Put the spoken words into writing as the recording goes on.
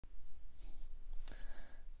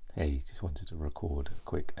Hey, just wanted to record a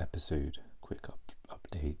quick episode,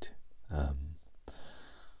 update.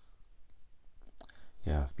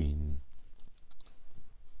 I've been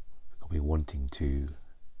wanting to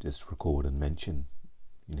just record and mention,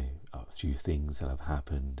 a few things that have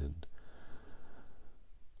happened,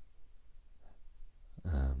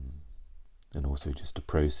 and also just to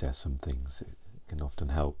process some things. It can often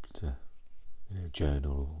help to,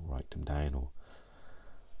 journal or write them down or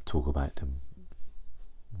talk about them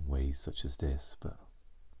in ways such as this. But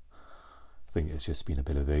I think it's just been a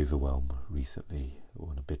bit of overwhelm recently,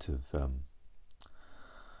 or a bit of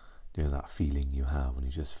that feeling you have when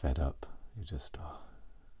you're just fed up. You're just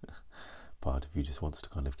part of you just wants to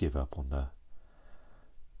kind of give up on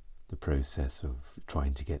the process of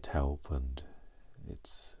trying to get help, and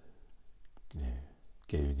it's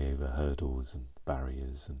going over hurdles and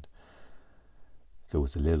barriers, and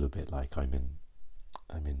feels a little bit like I'm in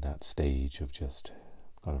that stage of just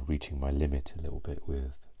kind of reaching my limit a little bit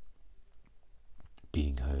with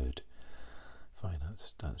being heard. I find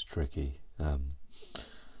that's tricky.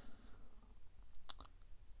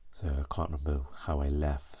 So I can't remember how I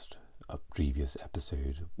left a previous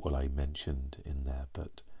episode, what I mentioned in there,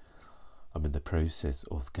 but I'm in the process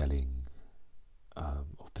of getting,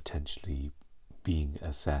 or potentially being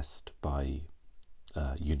assessed by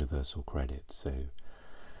Universal Credit. So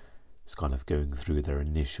it's kind of going through their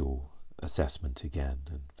initial assessment again,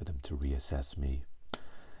 and for them to reassess me.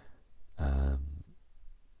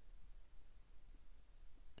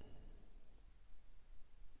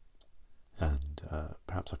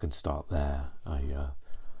 Perhaps I can start there. I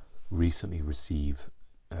recently received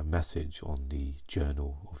a message on the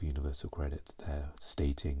Journal of Universal Credit there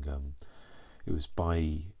stating it was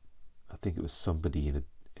by, I think it was somebody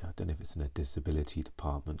I don't know if it's in a disability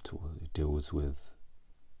department or who deals with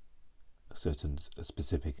a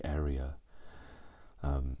specific area.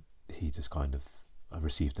 He just kind of, I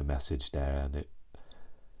received a message there, and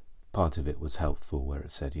part of it was helpful, where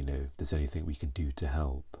it said, if there's anything we can do to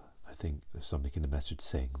help. I think there's something in the message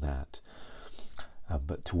saying that.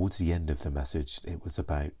 But towards the end of the message, it was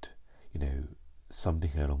about,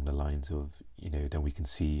 something along the lines of, then we can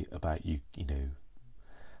see about you,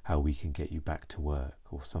 how we can get you back to work,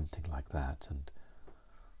 or something like that. And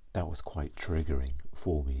that was quite triggering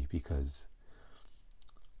for me, because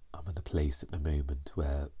I'm in a place at the moment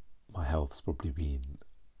where my health's probably been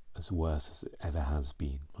as worse as it ever has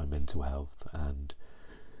been, my mental health, and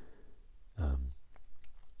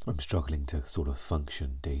I'm struggling to sort of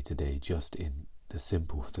function day to day just in the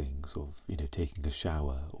simple things of, taking a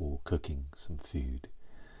shower or cooking some food.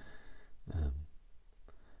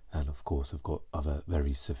 And of course I've got other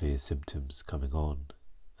very severe symptoms coming on,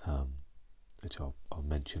 which I'll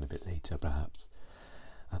mention a bit later perhaps.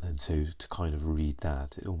 And then so to kind of read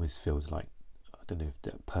that, it almost feels like, I don't know if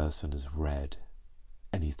that person has read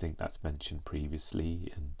anything that's mentioned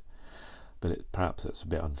previously, but perhaps it's a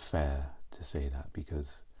bit unfair to say that,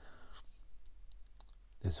 because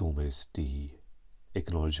there's almost the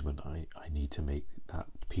acknowledgement I need to make that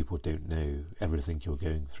people don't know everything you're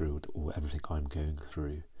going through, or everything I'm going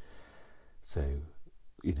through. So,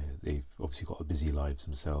 they've obviously got busy lives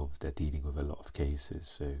themselves. They're dealing with a lot of cases.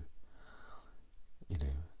 So, I'm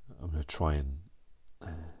going to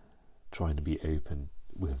trying to be open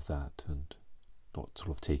with that, and not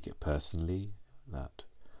sort of take it personally. But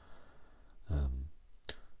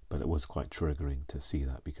it was quite triggering to see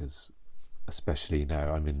that, because especially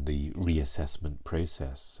now I'm in the reassessment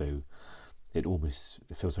process, so it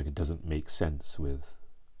feels like it doesn't make sense with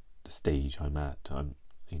the stage I'm at.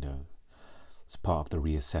 As part of the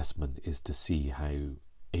reassessment is to see how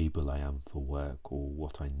able I am for work, or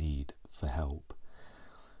what I need for help.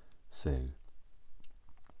 So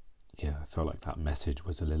I felt like that message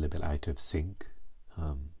was a little bit out of sync,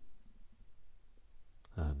 and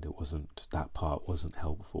that part wasn't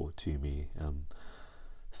helpful to me.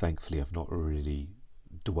 Thankfully I've not really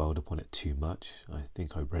dwelled upon it too much. I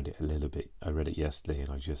think I read it a little bit. I read it yesterday, and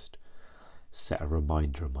I just set a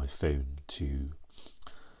reminder on my phone to,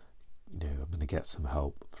 I'm going to get some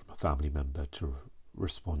help from a family member to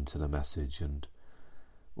respond to the message, and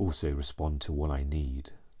also respond to what I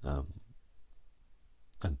need.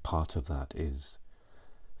 And part of that is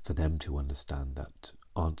for them to understand that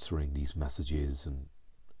answering these messages and,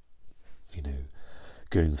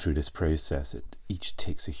 going through this process, it each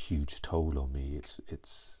takes a huge toll on me.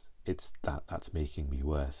 It's that's making me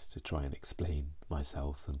worse, to try and explain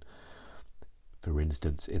myself. And for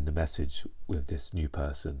instance, in the message with this new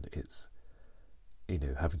person, it's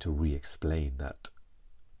having to re-explain that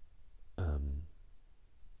I'm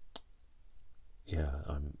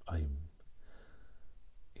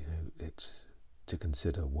it's to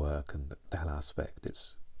consider work and that aspect.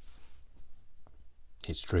 It's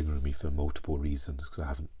triggering me for multiple reasons, because I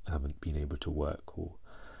haven't been able to work, or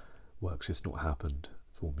work's just not happened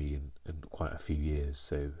for me in quite a few years.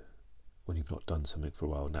 So when you've not done something for a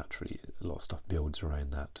while, naturally a lot of stuff builds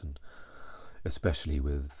around that, and especially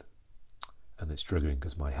and it's triggering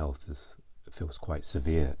because my health feels quite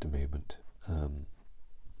severe at the moment, and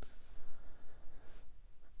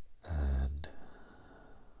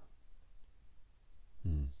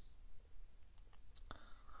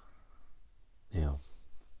yeah.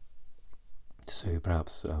 So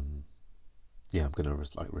perhaps I'm going to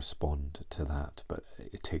respond to that, but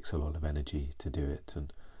it takes a lot of energy to do it,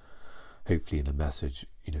 and hopefully in a message,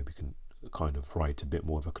 we can kind of write a bit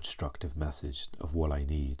more of a constructive message of what I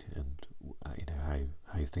need, and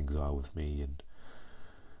how things are with me, and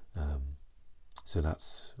so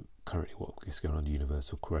that's currently what is going on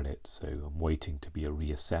Universal Credit. So I'm waiting to be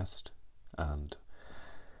reassessed, and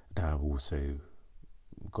now I've also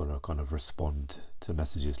got to kind of respond to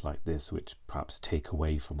messages like this, which perhaps take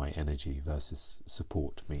away from my energy versus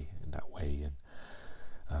support me in that way.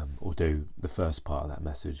 And although the first part of that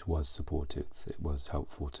message was supportive, it was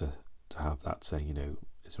helpful to have that saying,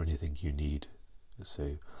 is there anything you need?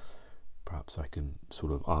 So perhaps I can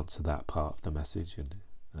sort of answer that part of the message. And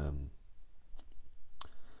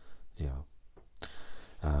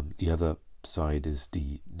the other side is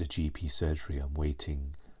the GP surgery. I'm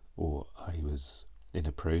waiting, or I was in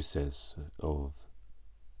a process of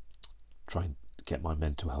trying to get my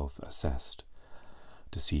mental health assessed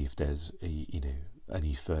to see if there's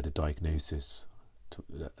any further diagnosis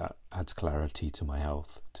that adds clarity to my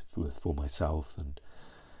health for myself, and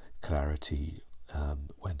clarity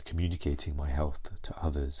when communicating my health to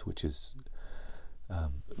others, which is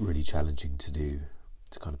really challenging to do,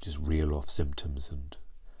 to kind of just reel off symptoms and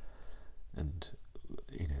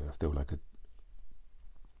I feel like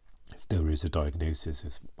if there is a diagnosis,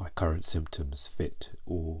 if my current symptoms fit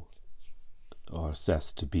or are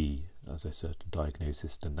assessed to be as a certain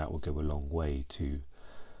diagnosis, then that will go a long way to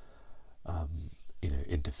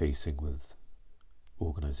interfacing with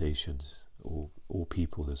organisations or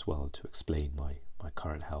people as well, to explain my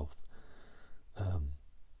current health.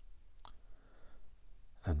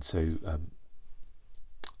 And so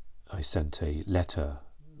I sent a letter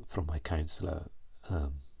from my counsellor,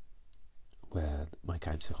 where my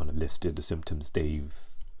counsellor kind of listed the symptoms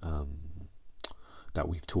that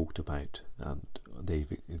we've talked about and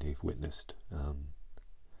they've witnessed,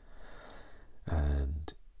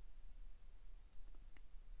 and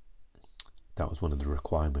that was one of the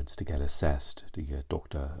requirements to get assessed. The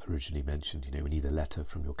doctor originally mentioned, we need a letter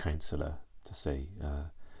from your counsellor to say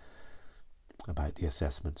about the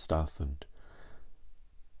assessment stuff, and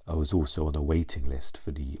I was also on a waiting list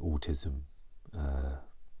for the autism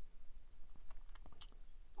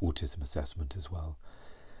assessment as well.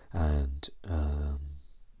 And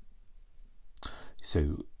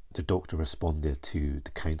so the doctor responded to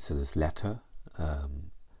the counsellor's letter,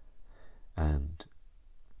 and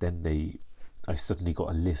then I suddenly got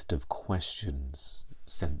a list of questions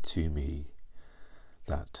sent to me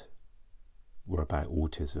that were about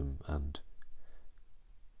autism, and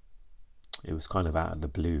it was kind of out of the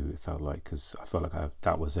blue, it felt like, because I felt like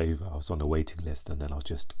that was over. I was on a waiting list, and then I'll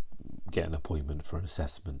just get an appointment for an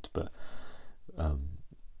assessment, but I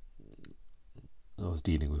was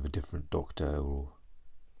dealing with a different doctor, or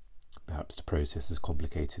perhaps the process is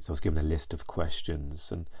complicated. So I was given a list of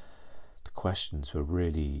questions, and the questions were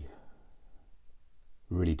really,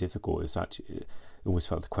 really difficult. It almost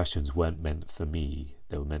felt the questions weren't meant for me.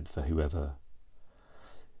 They were meant for whoever,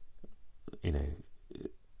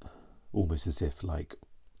 almost as if, like,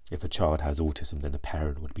 if a child has autism, then a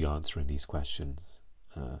parent would be answering these questions,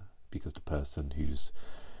 because the person who's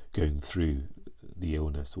going through the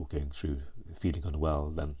illness or going through feeling unwell,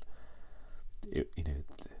 then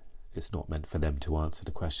it's not meant for them to answer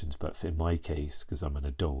the questions. But in my case, because I'm an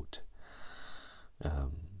adult, it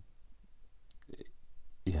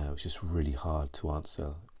was just really hard to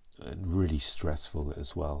answer and really stressful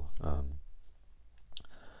as well.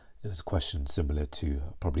 There was a question similar to,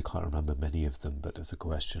 I probably can't remember many of them, but there's a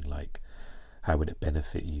question like, how would it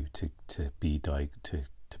benefit you to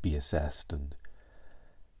be assessed? And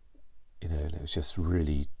and it was just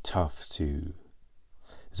really tough to.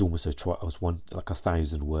 It's almost I was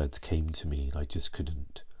 1,000 words came to me, and I just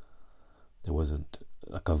couldn't. There wasn't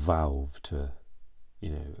like a valve to,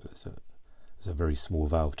 it's a very small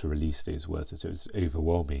valve to release those words. So it was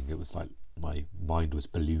overwhelming. It was like my mind was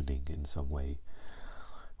ballooning in some way,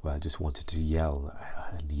 where I just wanted to yell,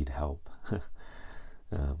 I need help.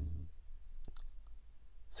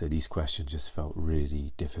 So these questions just felt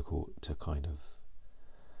really difficult to kind of.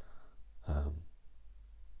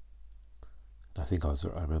 I think I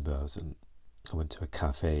remember I went to a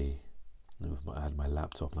cafe. I had my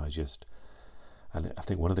laptop, and I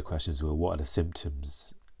think one of the questions were, what are the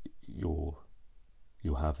symptoms you're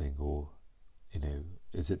having, or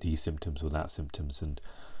is it these symptoms or that symptoms? And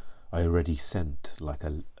I already sent like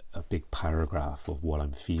a big paragraph of what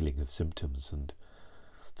I'm feeling of symptoms, and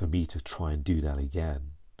for me to try and do that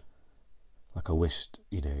again, like I wished,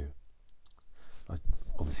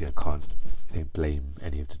 obviously I don't blame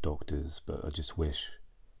any of the doctors, but I just wish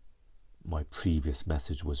my previous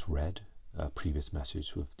message was read, a previous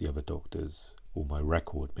message with the other doctors, or my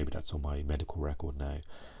record, maybe that's on my medical record now,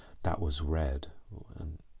 that was read,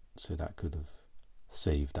 and so that could have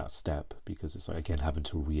saved that step, because it's like, again, having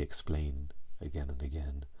to re-explain again and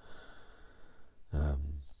again.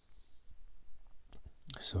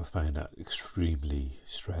 So I found that extremely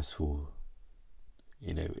stressful,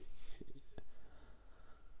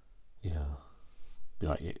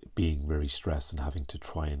 like being very stressed and having to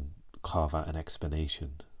try and carve out an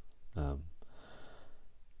explanation to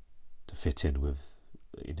fit in with,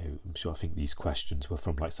 I'm sure, I think these questions were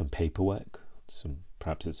from like some paperwork,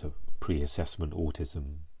 perhaps it's a pre-assessment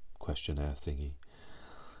autism questionnaire thingy.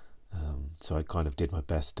 So I kind of did my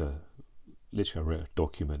best to, literally I wrote a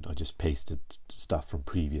document, I just pasted stuff from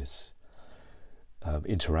previous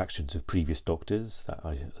interactions with previous doctors that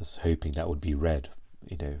I was hoping that would be read,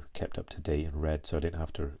 kept up to date and read, so I didn't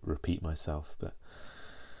have to repeat myself. But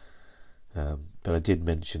I did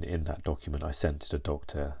mention in that document I sent to the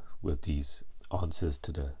doctor with these answers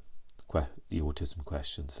to the autism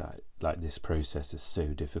questions, that like this process is so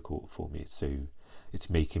difficult for me, it's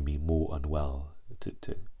making me more unwell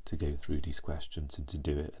to go through these questions and to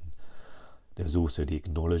do it. And there's also the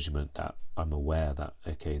acknowledgement that I'm aware that,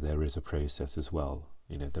 okay, there is a process as well,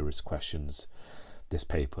 there is questions, this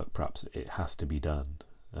paper, perhaps it has to be done,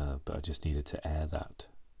 but I just needed to air that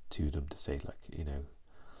to them, to say,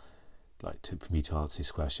 for me to answer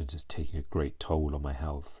these questions is taking a great toll on my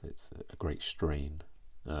health. It's a great strain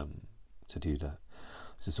to do that.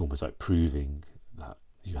 It's almost like proving that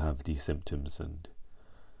you have these symptoms and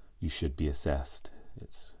you should be assessed.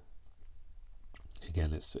 It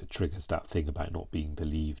triggers that thing about not being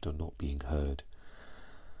believed or not being heard.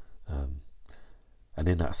 And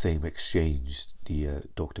in that same exchange, the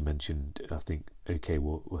doctor mentioned, I think, okay,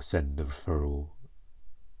 we'll send the referral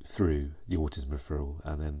through, the autism referral,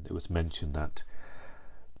 and then it was mentioned that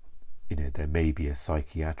there may be a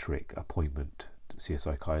psychiatric appointment to see a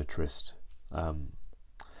psychiatrist,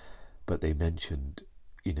 but they mentioned,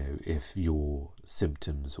 if your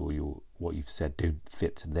symptoms or what you've said don't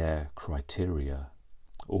fit their criteria,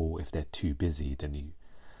 or if they're too busy, then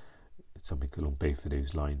it's something along both of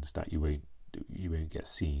those lines, that you won't get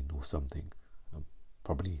seen or something. I'm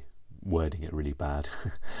probably wording it really bad,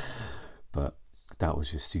 but that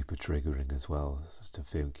was just super triggering as well, just to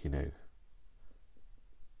think, it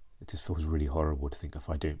just feels really horrible to think if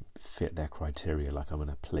I don't fit their criteria, like I'm in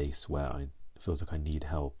a place where it feels like I need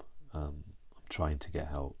help. I'm trying to get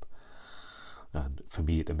help, and for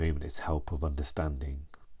me at the moment it's help of understanding.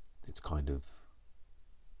 It's kind of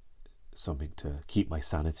something to keep my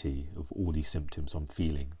sanity of all these symptoms I'm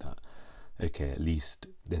feeling, that okay, at least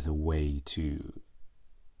there's a way to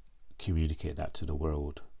communicate that to the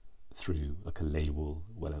world through like a label,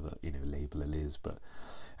 whatever label it is, but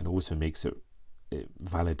and also makes it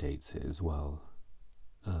validates it as well.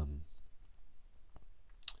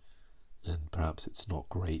 And perhaps it's not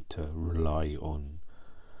great to rely on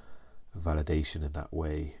validation in that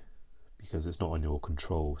way, because it's not on your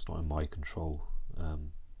control, it's not in my control.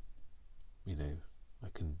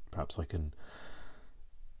 I can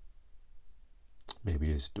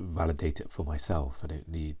maybe just validate it for myself.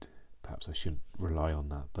 Perhaps I shouldn't rely on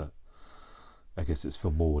that, but I guess it's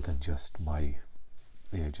for more than just my,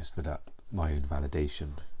 just for that, my own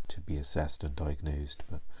validation to be assessed and diagnosed.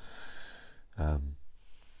 But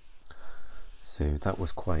so that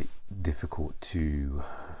was quite difficult to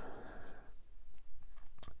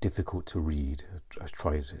read. I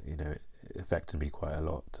tried, it affected me quite a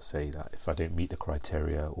lot to say that if I don't meet the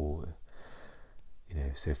criteria, or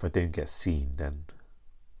so if I don't get seen, then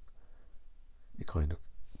it kind of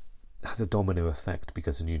has a domino effect,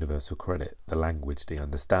 because in Universal Credit, the language they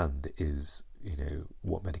understand is,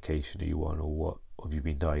 what medication are you on, or what have you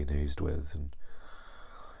been diagnosed with. And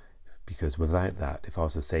because without that, if I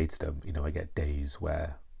was to say to them, I get days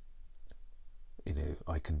where,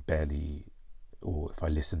 I can barely, or if I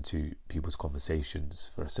listen to people's conversations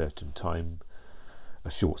for a certain time, a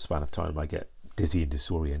short span of time, I get dizzy and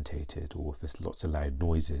disorientated, or if there's lots of loud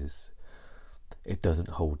noises, it doesn't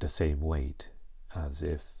hold the same weight as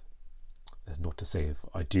if, that's not to say if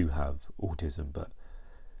I do have autism, but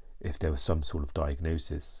if there was some sort of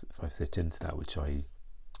diagnosis, if I fit into that, which I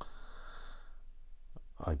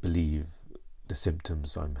believe the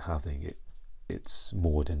symptoms I'm having, it's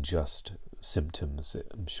more than just symptoms.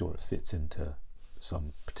 I'm sure it fits into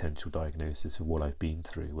some potential diagnosis of what I've been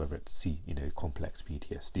through, whether it's complex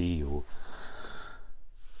PTSD or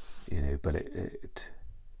but it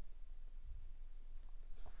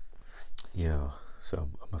yeah. So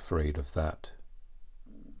I'm afraid of that,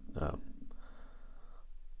 and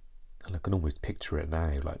I can almost picture it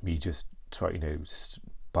now, like me just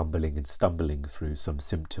bumbling and stumbling through some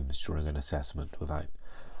symptoms during an assessment without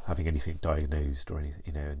having anything diagnosed or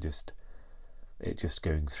anything, and just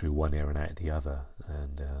going through one ear and out the other,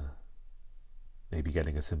 and maybe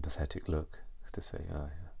getting a sympathetic look to say, oh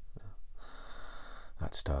yeah,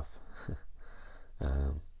 that's tough.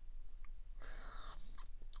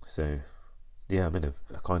 So yeah, I'm in a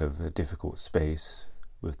kind of a difficult space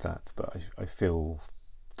with that, but I feel,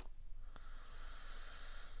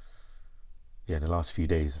 in the last few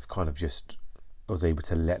days I've kind of I was able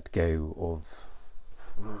to let go of,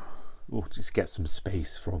 or just get some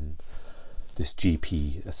space from this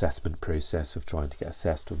GP assessment process of trying to get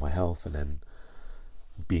assessed with my health, and then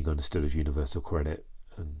being understood as universal credit,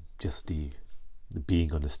 and just the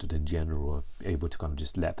being understood in general. I'm able to kind of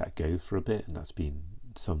just let that go for a bit, and that's been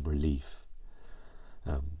some relief,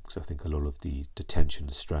 because I think a lot of the tension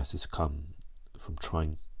and stress has come from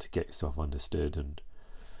trying to get yourself understood and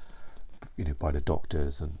by the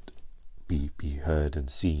doctors, and be heard and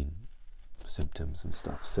seen symptoms and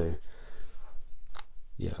stuff. So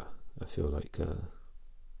yeah, I feel like I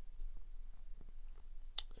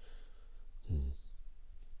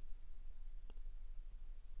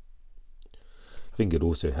think it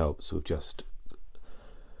also helps with just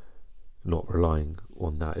not relying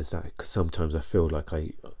on that, is that because sometimes I feel like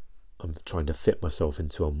I'm trying to fit myself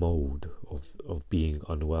into a mold of being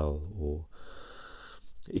unwell, or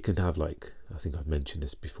it can have, like, I think I've mentioned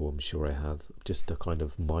this before, I'm sure I have, just a kind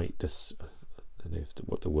of I don't know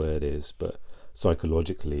what the word is, but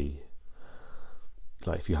psychologically,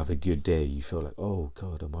 like if you have a good day, you feel like, oh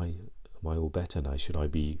God, am I all better now? Should I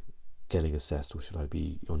be getting assessed, or should I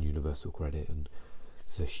be on universal credit? And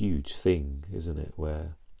it's a huge thing, isn't it,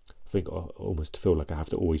 where I think I almost feel like I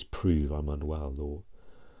have to always prove I'm unwell, or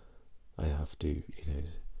I have to,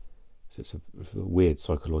 so it's a weird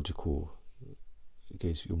psychological,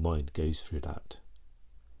 your mind goes through that.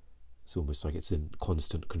 It's almost like it's in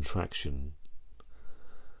constant contraction.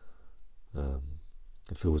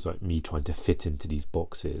 It feels like me trying to fit into these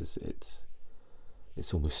boxes.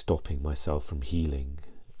 It's almost stopping myself from healing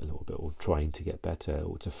a little bit, or trying to get better,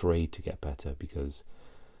 or it's afraid to get better, because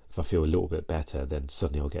if I feel a little bit better, then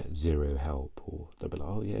suddenly I'll get zero help, or they'll be like,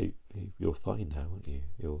 oh yeah, you're fine now, aren't you?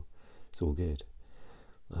 It's all good.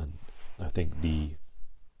 And I think the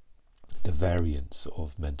variance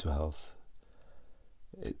of mental health,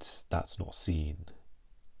 that's not seen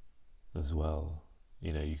as well.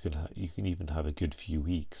 You can even have a good few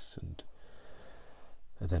weeks, and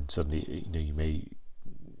then suddenly you may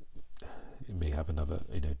have another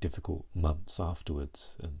difficult months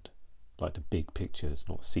afterwards, and like the big picture is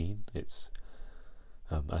not seen. It's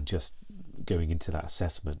and just going into that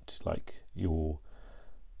assessment, like you're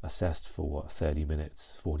assessed for 30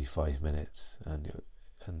 minutes, 45 minutes, and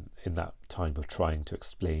in that time of trying to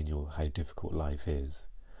explain how difficult life is.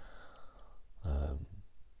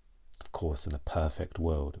 Of course, in a perfect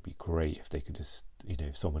world, it'd be great if they could just,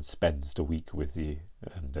 if someone spends the week with you,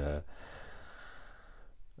 and of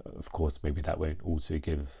course maybe that won't also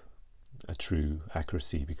give a true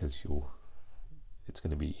accuracy, because it's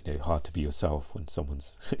going to be hard to be yourself when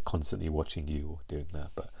someone's constantly watching you or doing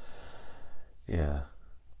that. But yeah,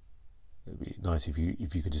 it'd be nice if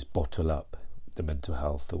you could just bottle up the mental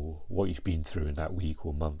health or what you've been through in that week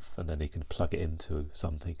or month, and then they can plug it into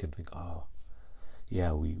something and think, oh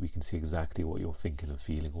yeah, we can see exactly what you're thinking and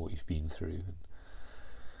feeling, what you've been through.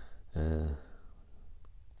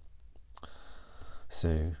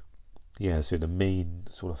 So the main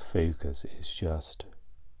sort of focus is just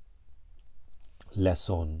less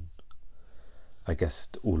on, I guess,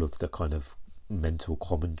 all of the kind of mental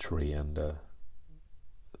commentary and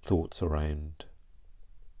thoughts around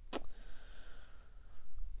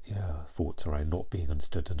not being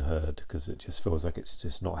understood and heard, because it just feels like it's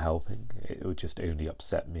just not helping. It would just only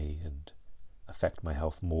upset me and affect my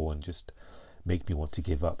health more, and just make me want to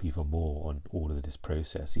give up even more on all of this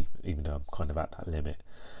process, even though I'm kind of at that limit.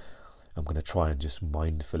 I'm going to try and just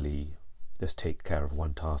mindfully just take care of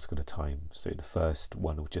one task at a time. So the first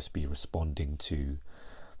one will just be responding to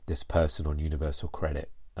this person on Universal Credit,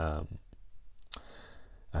 and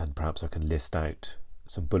perhaps I can list out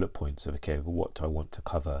some bullet points of, okay, what I want to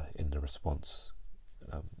cover in the response,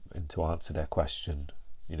 and to answer their question,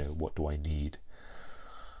 what do I need?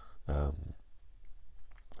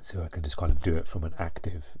 So I can just kind of do it from an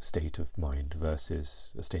active state of mind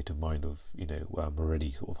versus a state of mind of, where I'm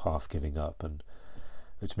already sort of half giving up, and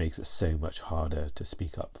which makes it so much harder to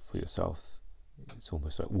speak up for yourself. It's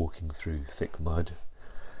almost like walking through thick mud.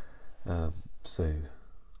 So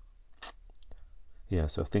I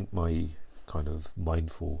think my kind of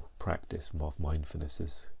mindful practice of mindfulness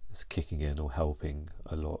is kicking in or helping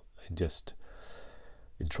a lot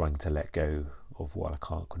in trying to let go of what I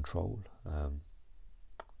can't control,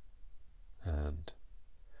 and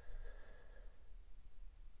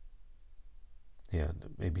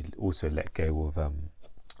maybe also let go of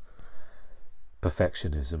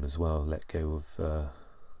perfectionism as well. Let go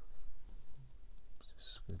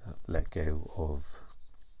of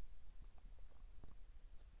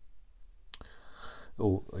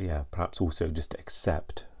perhaps also just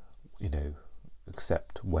accept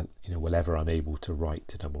whatever I'm able to write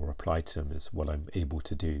to them or reply to them is what I'm able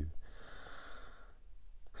to do.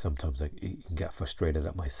 Sometimes I can get frustrated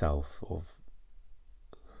at myself of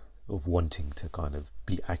wanting to kind of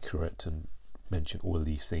be accurate and mention all of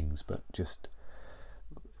these things, but just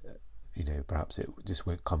perhaps it just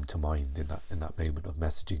won't come to mind in that moment of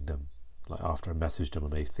messaging them. Like after I messaged them, I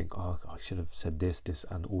may think, oh, I should have said this,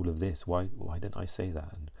 and all of this. Why didn't I say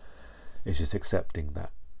that? And it's just accepting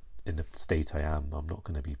that in the state I am, I'm not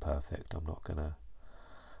going to be perfect. I'm not going to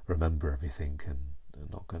remember everything, and I'm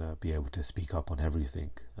not going to be able to speak up on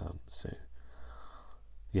everything. So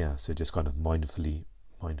just kind of mindfully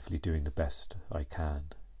doing the best I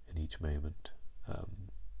can in each moment.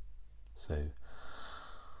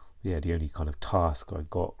 The only kind of task I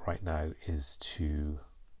got right now is to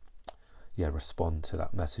respond to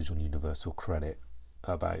that message on Universal Credit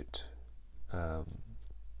about so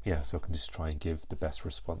I can just try and give the best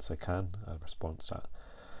response I can, a response that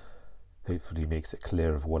hopefully makes it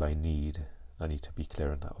clear of what I need. I need to be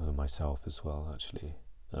clear on that with myself as well, actually,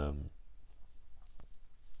 and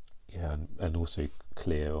also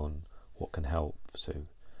clear on what can help, so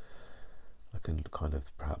I can kind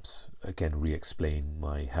of perhaps again re-explain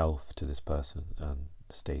my health to this person and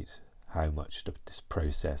state how much this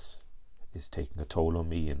process is taking a toll on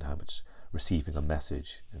me, and how much receiving a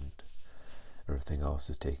message and everything else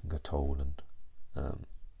is taking a toll, and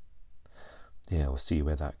we'll see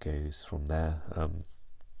where that goes from there.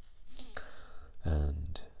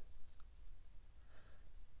 And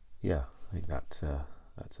I think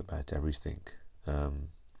that's about everything.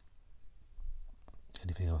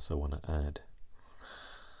 Anything else I want to add?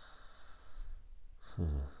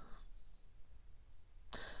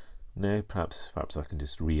 No, perhaps I can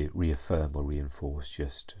just reaffirm or reinforce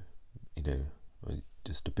just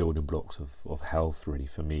the building blocks of health. Really,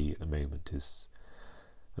 for me at the moment is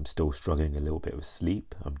I'm still struggling a little bit with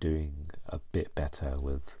sleep. I'm doing a bit better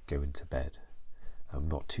with going to bed. I'm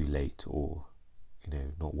not too late, or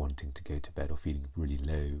not wanting to go to bed, or feeling really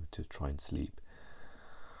low to try and sleep.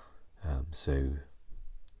 So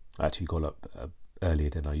I actually got up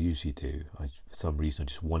earlier than I usually do. For some reason I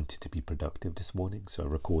just wanted to be productive this morning, so I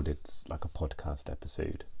recorded like a podcast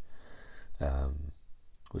episode,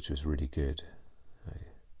 which was really good.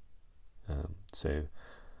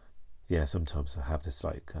 Sometimes I have this,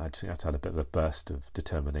 like, I think I had a bit of a burst of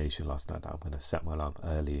determination last night that I'm going to set my alarm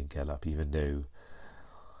early and get up, even though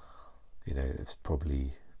it's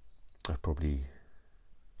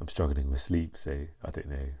I'm struggling with sleep. So I don't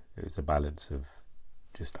know, it was a balance of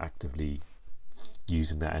just actively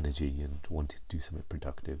using that energy and wanting to do something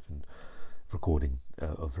productive, and recording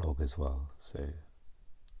a vlog as well. So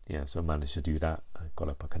so I managed to do that. I got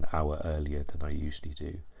up like an hour earlier than I usually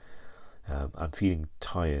do. I'm feeling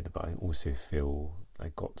tired, but I also feel I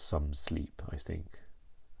got some sleep, I think.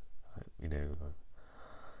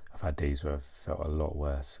 I've had days where I've felt a lot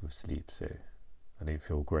worse with sleep, so I don't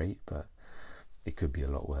feel great, but it could be a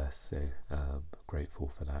lot worse, so I'm grateful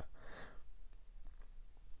for that.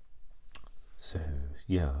 So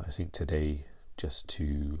I think today, just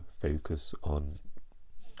to focus on,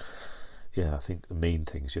 I think the main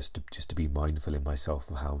thing is just to be mindful in myself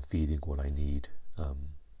of how I'm feeling, what I need,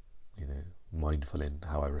 mindful in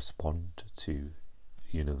how I respond to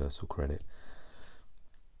Universal Credit.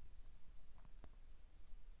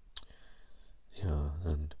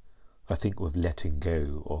 And I think with letting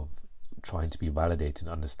go of trying to be validated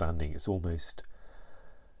and understanding, it's almost,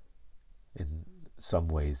 in some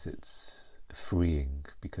ways, it's freeing,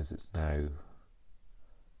 because it's now,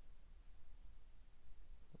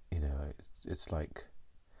 it's like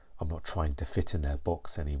I'm not trying to fit in their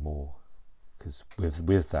box anymore, because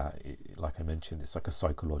with that, like I mentioned, it's like a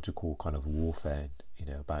psychological kind of warfare,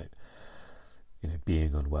 about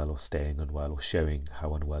being unwell or staying unwell or showing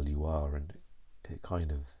how unwell you are, and it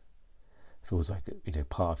kind of feels like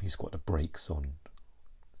part of you's got the brakes on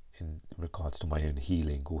in regards to my own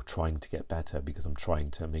healing or trying to get better, because I'm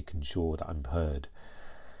trying to making sure that I'm heard,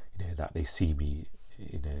 that they see me,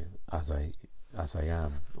 as I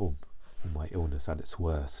am, or my illness at its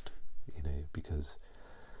worst, because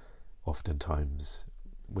oftentimes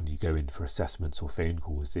when you go in for assessments or phone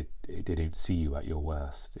calls, they don't see you at your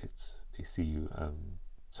worst. They see you,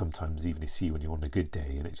 sometimes even they see you when you're on a good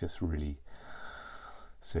day, and it just really,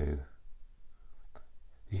 so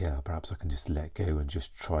yeah, perhaps I can just let go and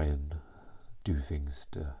just try and do things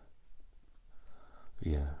to,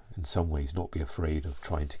 in some ways not be afraid of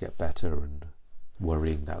trying to get better and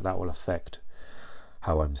worrying that will affect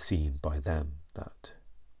how I'm seen by them, that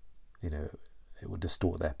it will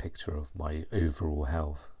distort their picture of my overall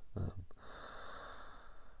health.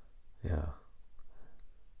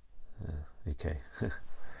 Okay.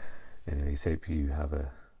 Anyways, hope you have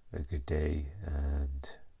a good day, and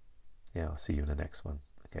I'll see you in the next one.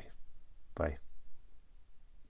 Okay, bye.